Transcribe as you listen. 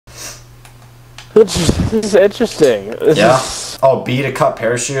This is interesting. Yeah. Oh, B to cut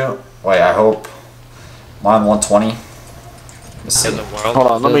parachute. Wait, I hope. Mine 120. Let's see. Hold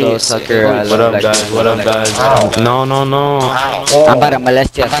on, let me. What up, guys? What up, guys? Ow. No, no, no. Whoa. I'm about to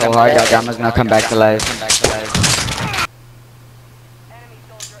molest you so hard, your grandma's gonna come back to life.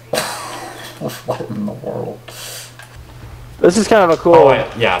 What in the world? This is kind of a cool. Oh, wait.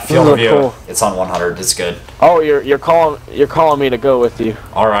 Yeah, field is review. cool. It's on 100. It's good. Oh, you're calling me to go with you.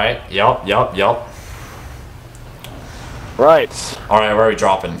 All right. Yup. Right. All right, where are we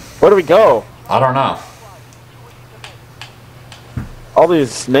dropping? Where do we go? I don't know. All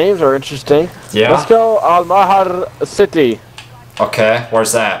these names are interesting. Yeah. Let's go Al Mahar City. Okay,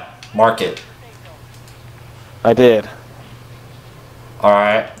 where's that? Market. I did. All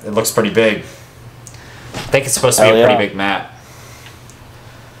right, it looks pretty big. I think it's supposed to be a pretty big map.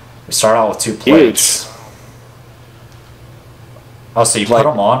 We start out with 2 plates. Huge. Oh, so you put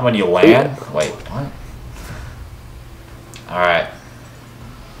them on when you land? Wait, what? All right.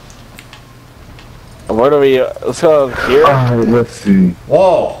 Where do we? Let's go here. Let's see.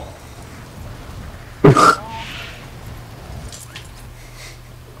 Whoa.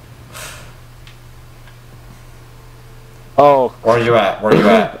 Oh. Where are you at? Where are you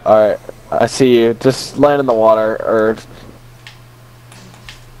at? All right. I see you. Just land in the water, or.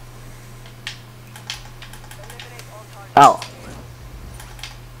 Ow.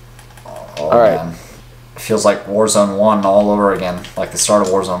 Oh, all right. Man. It feels like Warzone 1 all over again, like the start of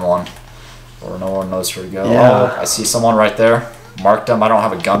Warzone 1. Where no one knows where to go. Yeah. Oh, I see someone right there. Marked them. I don't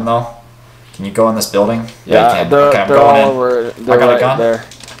have a gun though. Can you go in this building? Yeah, you can. they're, Okay, I'm they're going all in. over. They're I got right a gun. there.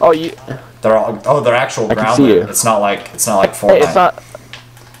 Oh, you. They're all. Oh, they're actual I can grounded. see you. It's not like Fortnite. Hey, it's not.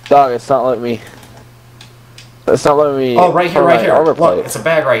 Dog, it's not letting me. It's not letting me. Oh, right here, right here. Armor Look, plate. it's a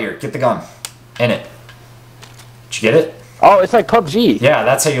bag right here. Get the gun. In it. Did you get it? Oh, it's like PUBG. Yeah,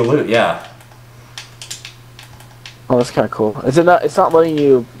 that's how you loot. Yeah. Oh, that's kind of cool. Is it not? It's not letting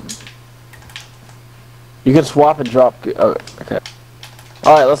you. You can swap and drop. Oh, okay.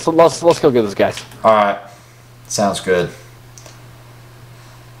 All right, let's go get those guys. All right. Sounds good.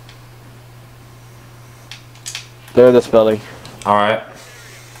 They're in this building. All right.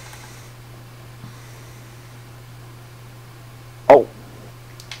 Oh.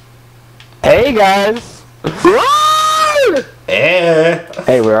 Hey guys. Hey.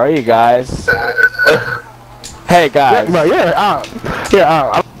 Hey, where are you guys? Hey guys. Bro, you're out. You're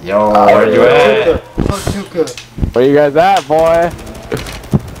out. Yo, where you at? Where you guys at, boy?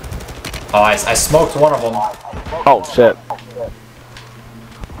 Oh, I smoked one of them. Oh shit.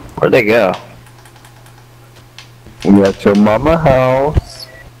 Where'd they go? We at your mama house.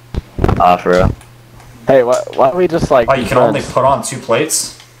 Ah, for real. Hey, why don't we just like? Oh, be you can only friends? put on 2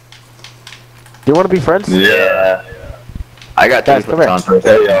 plates? Do you want to be friends? Yeah. I got Guys, 3 come here. on first.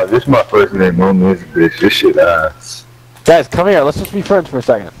 Hey, this is my first name on this bitch. This shit ass. Guys, come here. Let's just be friends for a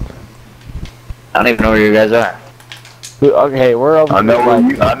second. I don't even know where you guys are. Okay, we're over. I know where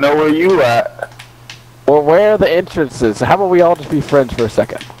like, you. I know where you at. Well, where are the entrances? How about we all just be friends for a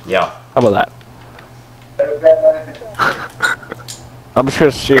second? Yeah. How about that? I'm just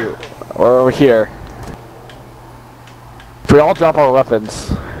gonna shoot. We're over here. If we all drop our weapons,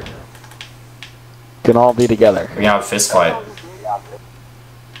 we can all be together. We can have a fist fight.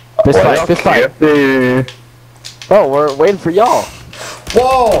 Fist fight, fist fight. Yeah. Oh, we're waiting for y'all.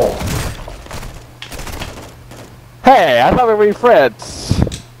 Whoa! Hey, I thought we were friends.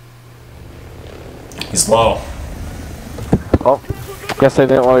 He's low. Oh, guess I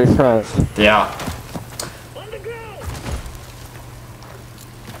didn't want to be friends. Yeah.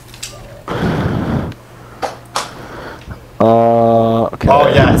 Okay. Oh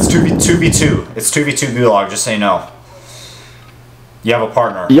yeah, it's 2v2. It's 2v2 gulag, just so you know. You have a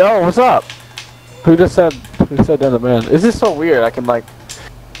partner. Yo, what's up? Who said that the man? Is this so weird? I can like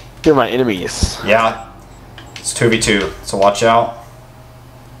hear my enemies. Yeah. It's 2v2, so watch out.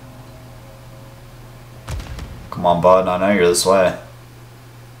 Come on, bud. I know you're this way.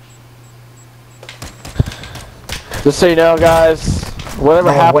 Just so you know, guys, whatever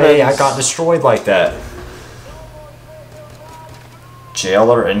No happens. way, I got destroyed like that.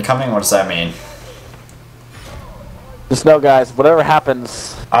 Jailer incoming? What does that mean? Just know, guys, whatever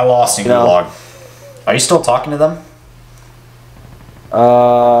happens. I lost in gulag. Are you still talking to them?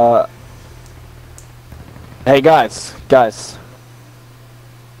 Hey, guys.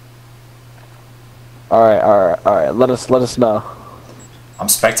 All right. Let us know. I'm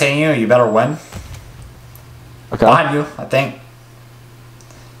spectating you. You better win. Okay. Behind you, I think.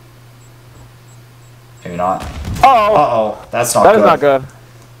 Maybe not. Oh. Uh-oh. That's not That good. is not good.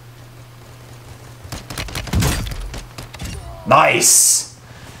 Nice!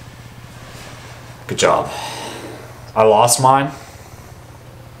 Good job. I lost mine.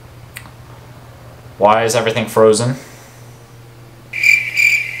 Why is everything frozen?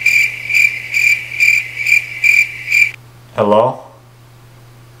 Hello?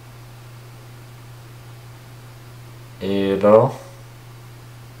 Hello?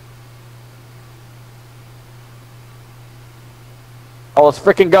 Oh, let's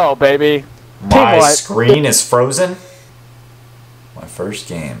freaking go, baby. My screen is frozen? My first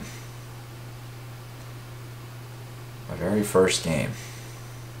game. My very first game.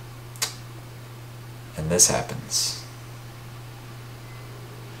 And this happens.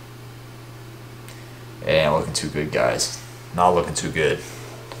 Yeah, ain't looking too good, guys. Not looking too good.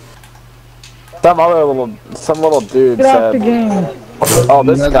 Some little dude Get off said, the game. "Oh,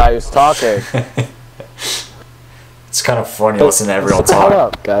 this guy is talking." It's kind of funny listening to everyone Shut talk.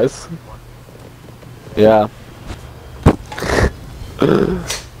 up, guys. Yeah.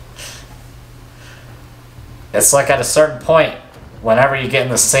 It's like at a certain point, whenever you get in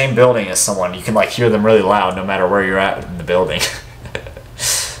the same building as someone, you can like hear them really loud no matter where you're at in the building.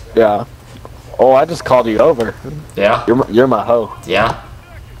 Yeah. Oh, I just called you over. Yeah? You're my hoe. Yeah?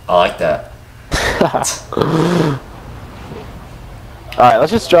 I like that. Alright,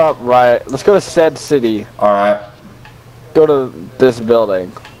 let's just drop right. Let's go to said city. Alright. Go to this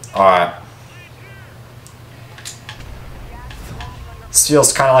building. Alright. This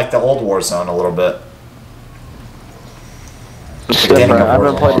feels kind of like the old Warzone a little bit. It's Beginning different. of I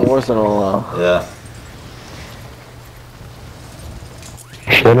haven't played Warzone. Warzone in a while.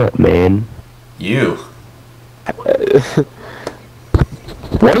 Yeah. Shut up, man. You.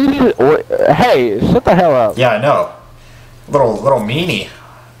 What do you need? Hey, shut the hell up. Yeah, I know. Little meanie.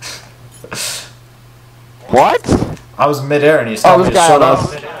 What? I was midair and he's Oh, telling me this to guy shut on up.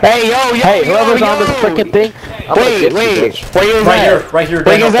 us. Hey, hey, whoever's on this freaking thing. I'm gonna get you, bitch. Where is that? Right here, Where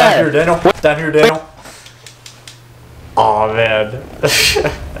Daniel. is Down that? here, Daniel. Down here, Daniel. Oh man.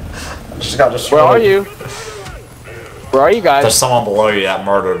 Just got destroyed. Where are you? Where are you guys? There's someone below you that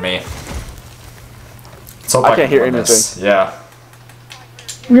murdered me. Let's hope I can't can hear win this. anything. Yeah.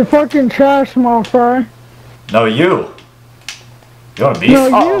 You're fucking trash, small fry. No, you. You want to beef? No,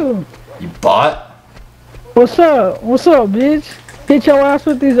 Uh-oh. you. You bot? What's up? What's up, bitch? Hit your ass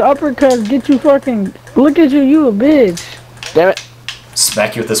with these uppercuts. Get you fucking. Look at you, you a bitch. Damn it.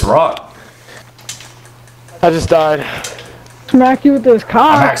 Smack you with this rock. I just died. Smack you with this I'm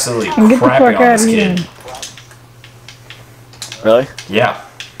cock. absolutely And get the crapping fuck on out this of kid. here. Really? Yeah.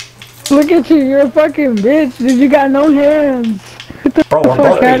 Look at you, you're a fucking bitch. Dude, you got no hands. Bro, we're fuck both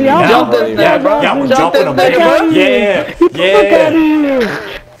outta baby here. now. Jump this Yeah, thing, bro. yeah, we're Jump jumping them, this baby. thing, Yeah, Get the fuck out of yeah.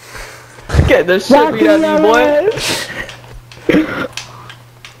 here. Get this shit beat out of you, boy.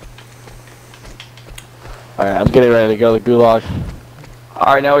 Alright, I'm getting ready to go to the gulag.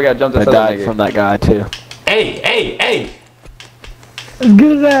 Alright, now we gotta jump I this other died nigga. from that guy, too. Hey. Let's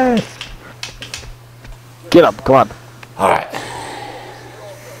get his ass. Get up, come on. Alright.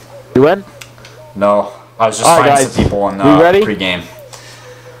 You win? No, I was just All right, finding guys. some people in You ready? pregame.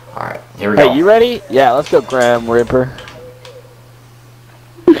 Alright, here we go. Hey, you ready? Yeah, let's go, Graham Ripper.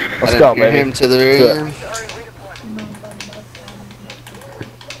 Let's go, baby. him to the Do it. room.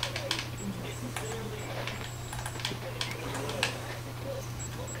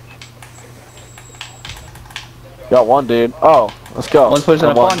 Got one, dude. Oh, let's go. One's pushing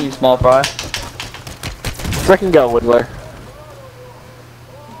up Come on you, small fry. Second go, Whittler.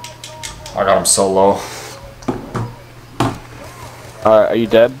 I got him so low. Alright, are you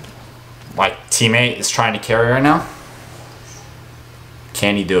dead? My teammate is trying to carry right now.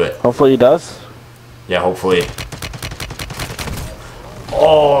 Can he do it? Hopefully he does. Yeah, hopefully.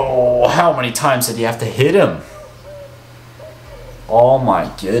 Oh, how many times did you have to hit him? Oh my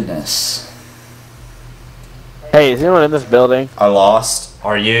goodness. Hey, is anyone in this building? I lost.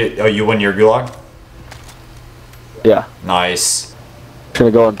 Are you in your gulag? Yeah. Nice.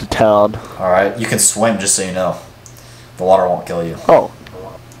 Gonna go into town. Alright, you can swim just so you know. The water won't kill you. Oh.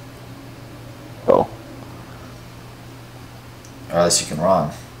 Oh. Or at least you can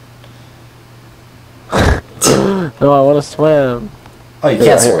run. No, I wanna swim. Oh, you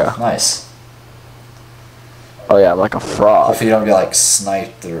Yeah, can here we swim. go. Nice. Oh yeah, I'm like a frog. Hopefully you don't get like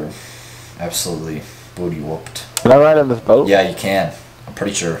sniped or absolutely booty whooped. Can I ride in this boat? Yeah, you can. I'm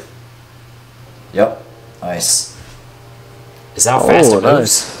pretty sure. Yep. Nice. Is that how fast Oh, it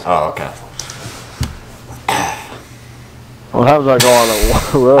moves? nice. Oh, okay. What happens when I go on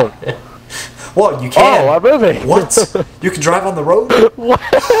the road? Well, you can. Oh, I'm moving. What? You can drive on the road?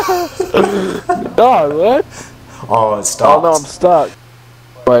 Dog, what? Oh, it Oh stopped. no, I'm stuck.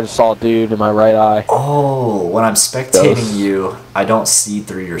 I just saw a dude in my right eye. Oh, when I'm spectating you, I don't see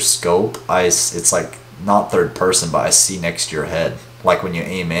through your scope. It's like not third person, but I see next to your head. Like when you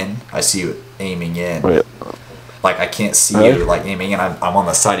aim in, I see you aiming in. Wait. Like I can't see you like aiming in. I'm on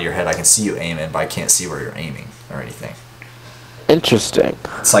the side of your head. I can see you aiming, but I can't see where you're aiming or anything. Interesting.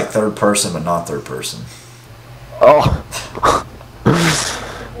 It's like third person, but not third person. Oh.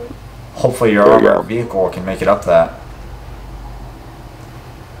 Hopefully your armored vehicle can make it up that.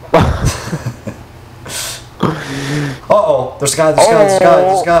 Uh-oh, there's a guy, there's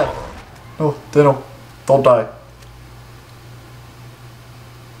a guy. No, don't die.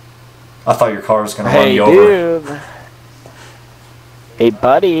 I thought your car was gonna run you over. Dude. Hey,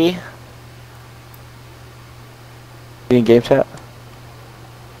 buddy. You in game chat?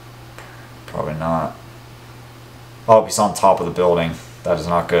 Probably not. Oh, he's on top of the building. That is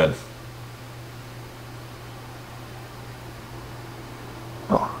not good.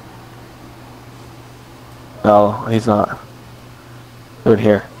 Oh. No, he's not. Over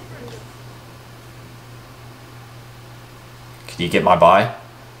here. Can you get my buy?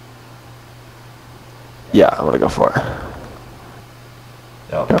 Yeah, I'm gonna go for it.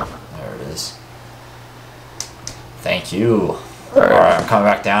 Yep. Yeah. There it is. Thank you. Alright, I'm coming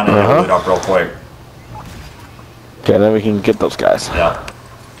back down and loot up real quick. Okay, then we can get those guys. Yeah.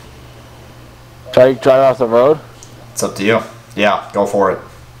 Try to drive off the road? It's up to you. Yeah, go for it.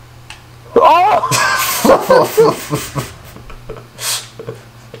 Oh!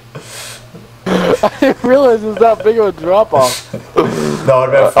 I didn't realize it was that big of a drop off. No, it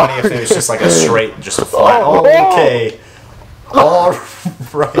would have been funny if it was just like a straight, just a flat. Oh, okay. All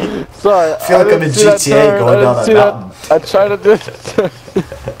right. Sorry. I feel like I'm in GTA going down that mountain. I tried to do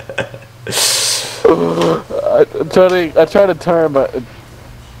I tried to turn, but.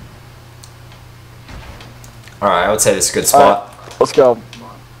 Alright, I would say this is a good spot. Right, let's go.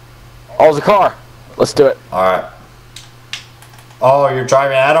 Oh, there's a car. Let's do it. Alright. Oh, you're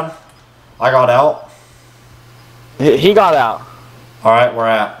driving at him? I got out. He got out. Alright, where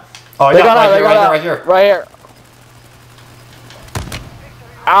at? Oh, They yeah, got out, right here. Right here.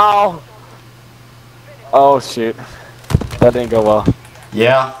 Ow. Oh, shoot. That didn't go well.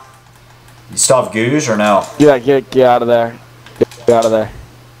 Yeah. You still have goose or no? Yeah, get out of there. Get out of there.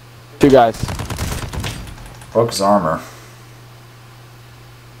 Two guys. Broke his armor.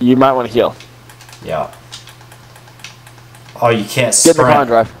 You might want to heal. Yeah. Oh, you can't Get sprint. in the car and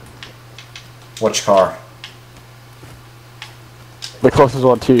drive. Which car? The closest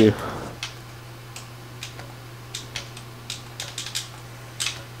one to you.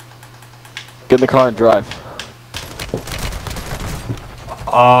 Get in the car and drive.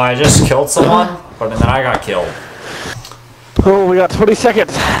 I just killed someone, but then I got killed. Oh, we got 20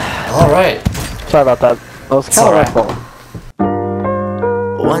 seconds. Alright. Sorry about that. That was kind of my fault.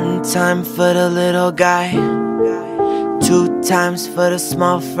 One time for the little guy, 2 times for the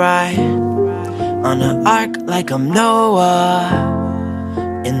small fry. On an arc like I'm Noah,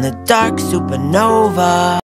 in the dark supernova.